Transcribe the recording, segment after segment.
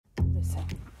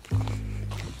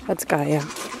That's Gaia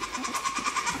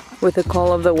with the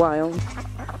call of the wild.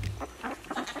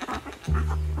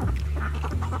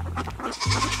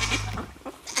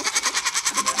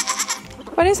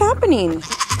 What is happening?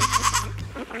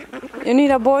 You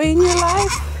need a boy in your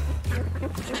life?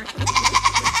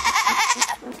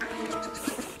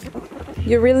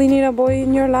 You really need a boy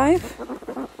in your life?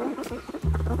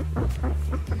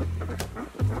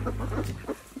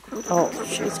 Oh,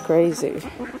 she's crazy.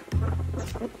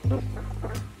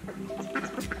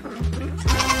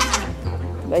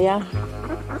 But yeah,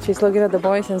 she's looking at the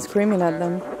boys and screaming at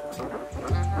them.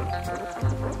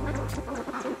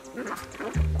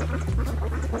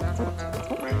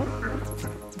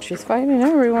 She's fighting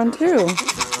everyone too.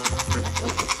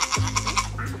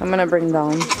 I'm gonna bring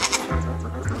Dom.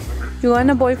 You want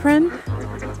a boyfriend?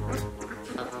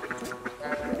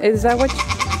 Is that what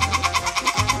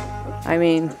I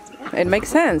mean, it makes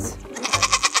sense.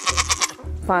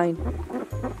 Fine.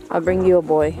 I'll bring you a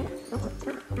boy.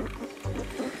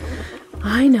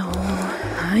 I know.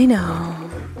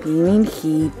 Being in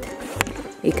heat,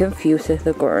 it confuses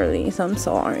the girlies. I'm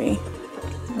sorry.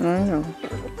 I know.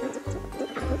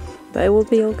 But it will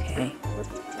be okay.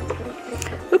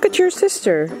 Look at your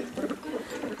sister.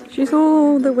 She's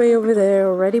all the way over there,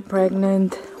 already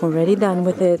pregnant, already done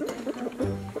with it.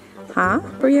 Huh,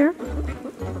 Briere?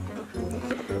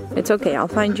 It's okay, I'll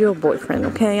find you a boyfriend,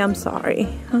 okay? I'm sorry.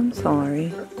 I'm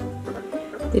sorry.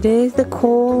 It is the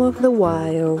call of the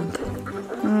wild.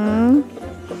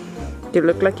 You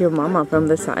look like your mama from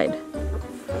the side.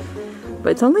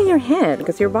 But it's only your head,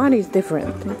 because your body's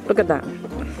different. Look at that.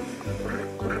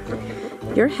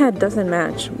 Your head doesn't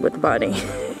match with the body.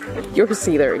 Yours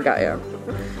either, Gaia.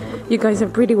 You guys are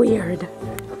pretty weird.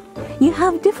 You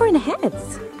have different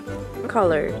heads.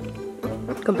 Color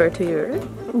compared to your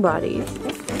bodies.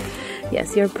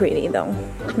 Yes, you're pretty though.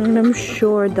 And I'm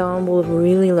sure Dom will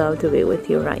really love to be with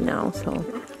you right now, so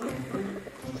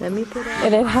let me put on.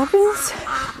 And it happens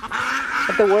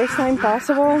at the worst time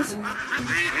possible.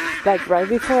 Like right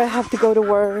before I have to go to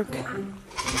work.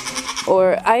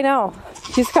 Or, I know,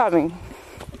 she's coming.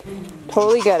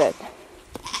 Totally get it.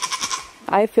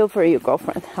 I feel for you,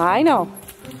 girlfriend. I know.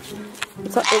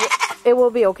 It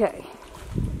will be okay.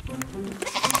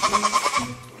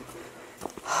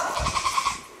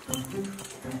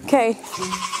 Okay,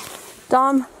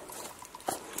 Dom,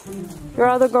 your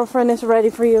other girlfriend is ready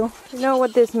for you. You know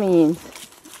what this means.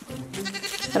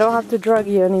 I don't have to drug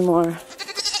you anymore.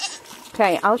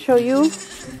 Okay, I'll show you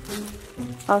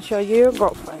your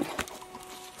girlfriend.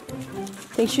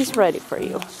 I think she's ready for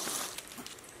you.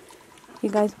 You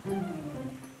guys.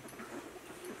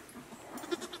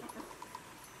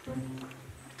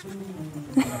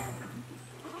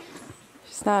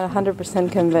 She's not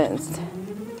 100% convinced.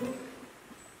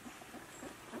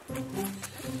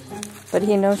 But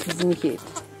he knows he's in heat.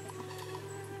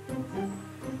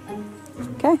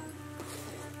 Okay.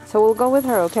 So we'll go with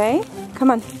her, okay?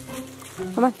 Come on.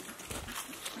 Come on.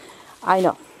 I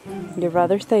know. You'd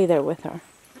rather stay there with her.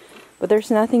 But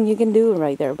there's nothing you can do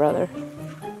right there, brother.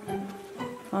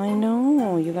 I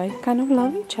know. You guys kind of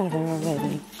love each other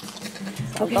already.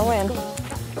 Okay. Go in.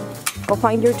 Go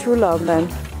find your true love then.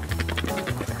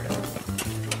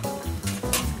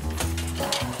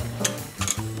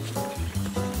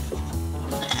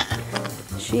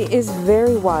 She is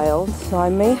very wild, so I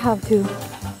may have to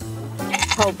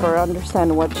help her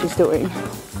understand what she's doing.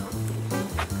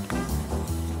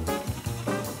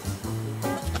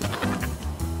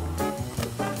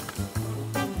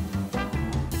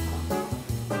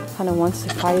 Kind of wants to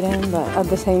fight him, but at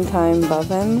the same time love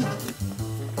him.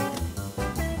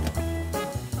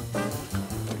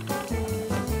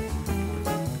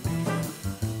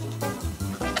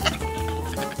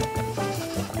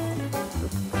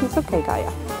 It's okay,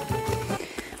 Gaia.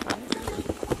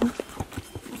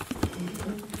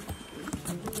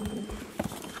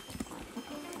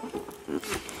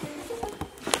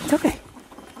 It's okay.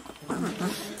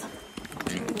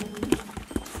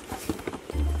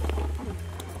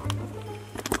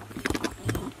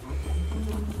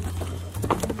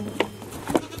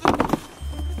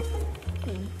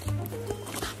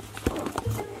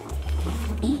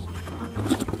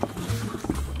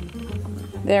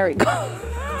 There we go.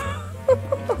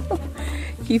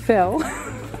 He fell.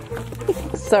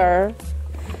 Sir,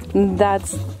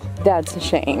 that's a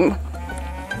shame.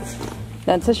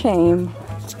 That's a shame.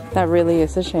 That really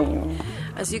is a shame.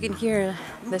 As you can hear,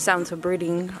 the sounds of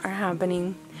breeding are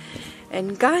happening.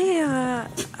 And Gaia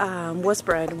was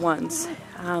bred once.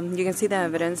 You can see the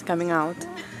evidence coming out.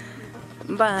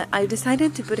 But I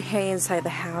decided to put hay inside the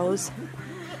house.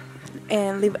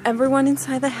 and leave everyone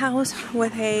inside the house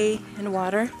with hay and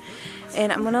water.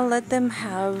 And I'm gonna let them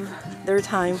have their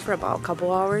time for about a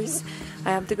couple hours.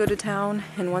 I have to go to town,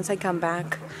 and once I come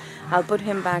back, I'll put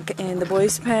him back in the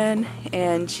boys' pen,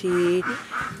 and she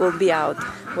will be out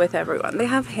with everyone. They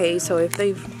have hay, so if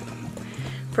they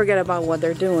forget about what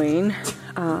they're doing,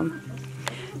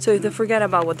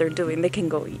 they can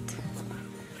go eat.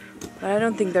 But I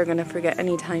don't think they're gonna forget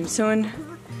anytime soon.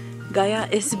 Gaia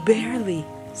is barely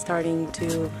starting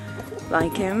to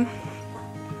like him.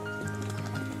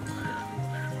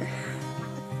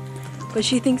 But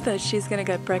she thinks that she's gonna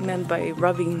get pregnant by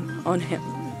rubbing on him.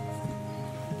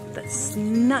 That's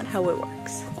not how it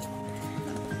works.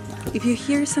 If you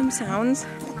hear some sounds,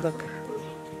 look.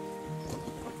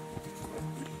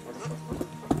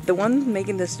 The one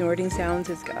making the snorting sounds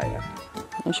is Gaia.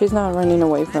 And she's not running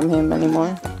away from him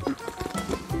anymore.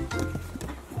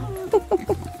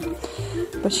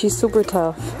 But she's super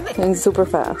tough and super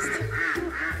fast.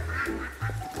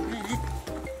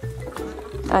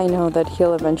 I know that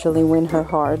he'll eventually win her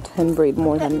heart and breed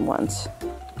more than once.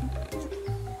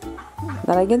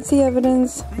 That I can see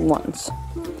evidence once.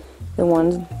 The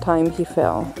one time he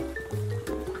fell.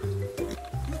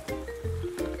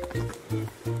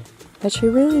 But she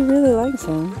really, really likes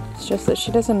him. It's just that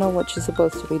she doesn't know what she's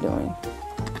supposed to be doing.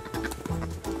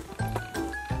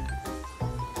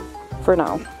 For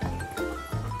now.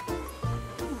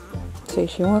 See,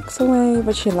 she walks away,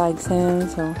 but she likes him,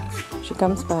 so she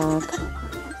comes back.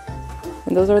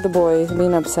 And those are the boys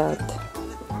being upset.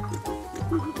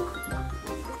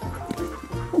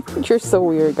 You're so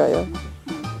weird, Gaia.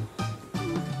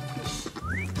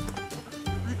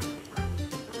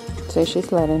 So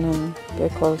she's letting him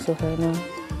get close to her now.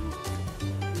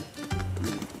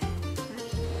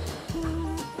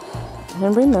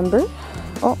 And remember,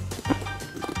 oh,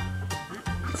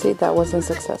 see, that wasn't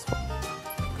successful.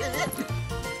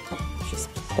 She's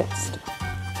pissed.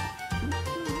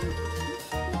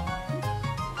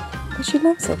 But she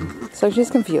loves him, so she's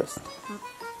confused.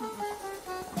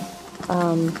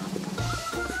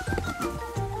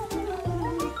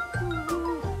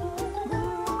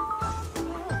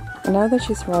 Now that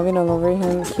she's rubbing all over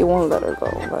him, he won't let her go.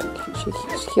 Like,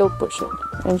 he'll push it,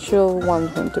 and she'll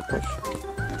want him to push.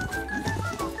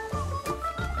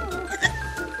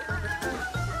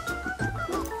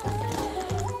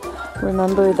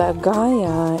 Remember that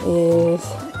Gaia is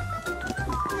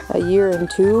a year and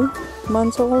 2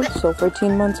 months old, so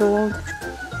 14 months old,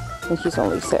 and he's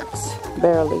only 6,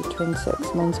 barely turned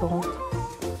 6 months old.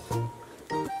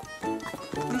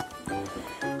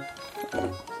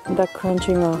 That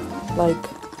crunching like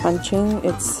punching,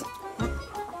 it's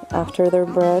after they're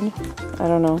bred. I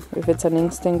don't know if it's an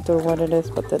instinct or what it is,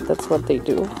 but that's what they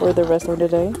do for the rest of the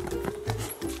day.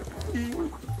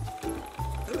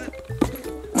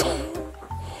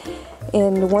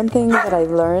 And one thing that I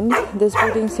learned this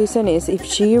breeding season is if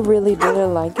she really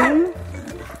didn't like him,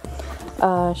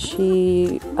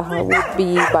 she would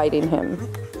be biting him.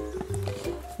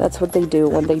 That's what they do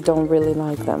when they don't really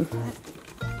like them.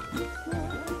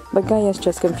 But Gaia's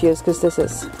just confused because this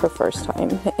is her first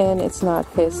time, and it's not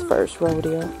his first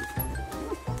rodeo.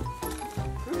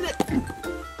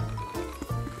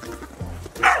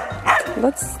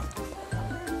 Let's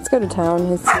go to town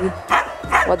and see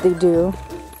what they do.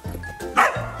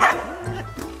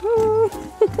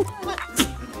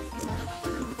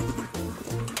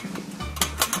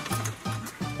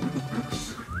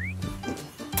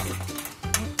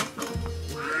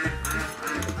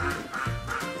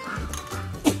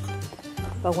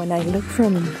 But when I look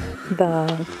from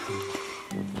the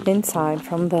inside,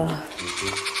 from the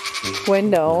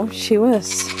window, she was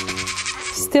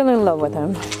still in love with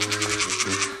him.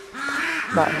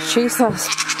 But she's a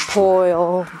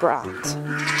spoiled brat.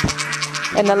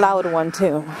 And a loud one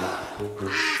too.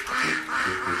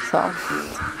 So,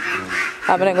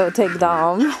 I'm gonna go take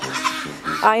Dom.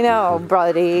 I know,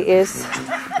 Brody, it's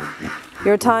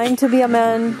your time to be a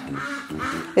man.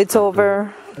 It's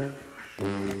over.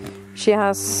 She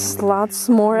has lots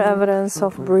more evidence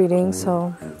of breeding,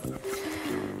 so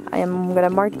I am gonna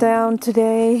mark down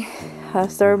today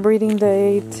as their breeding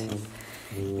date,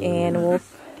 and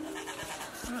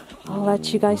I'll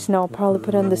let you guys know. I'll probably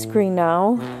put on the screen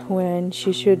now when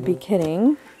she should be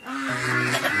kidding.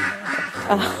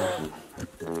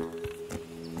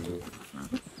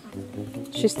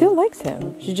 She still likes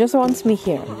him. She just wants me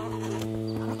here.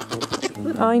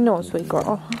 I know, sweet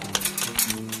girl.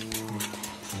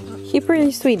 He's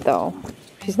pretty sweet though.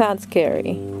 She's not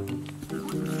scary.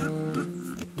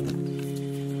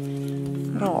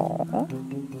 Aww.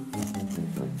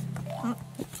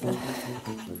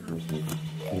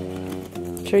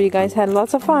 sure you guys had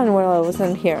lots of fun while I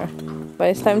wasn't here. But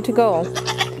it's time to go.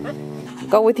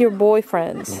 Go with your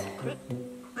boyfriends.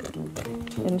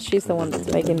 And she's the one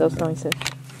that's making those noises.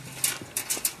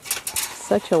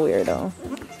 Such a weirdo.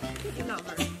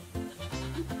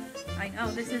 I know,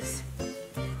 this is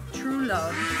true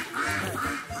love.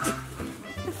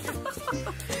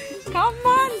 Come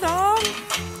on, dog.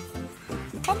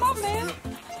 Come on, man.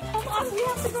 Come on, we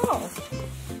have to go.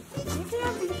 You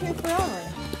can't be here forever.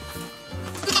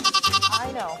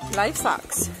 I know. Life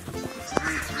sucks.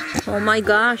 Oh my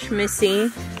gosh,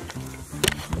 Missy.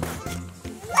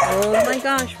 Oh my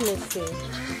gosh, Missy.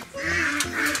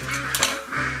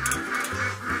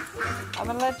 I'm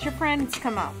gonna let your friends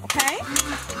come out, okay?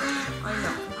 I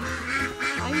know.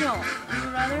 I know.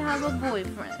 You'd rather have a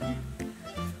boyfriend.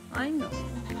 I know.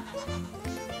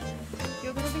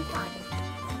 You're gonna be fine.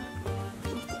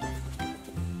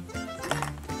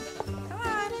 Come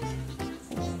on.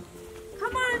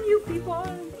 Come on, you people.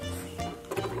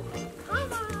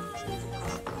 Come on.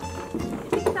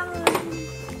 It's time.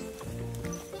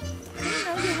 You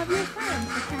know, you have your friends,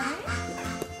 okay?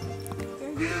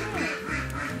 They're your friends.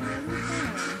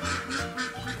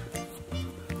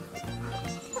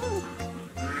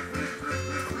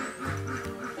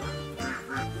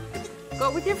 Go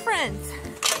with your friends.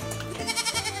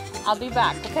 I'll be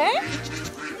back, okay?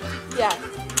 Yeah.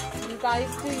 You guys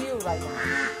do you right now.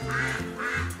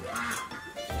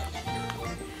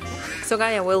 So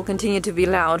Gaia will continue to be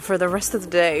loud for the rest of the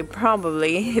day,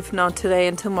 probably, if not today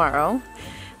and tomorrow.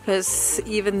 Because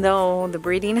even though the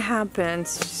breeding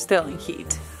happens, she's still in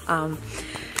heat.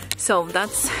 So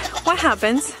that's what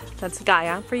happens. That's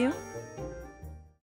Gaia for you.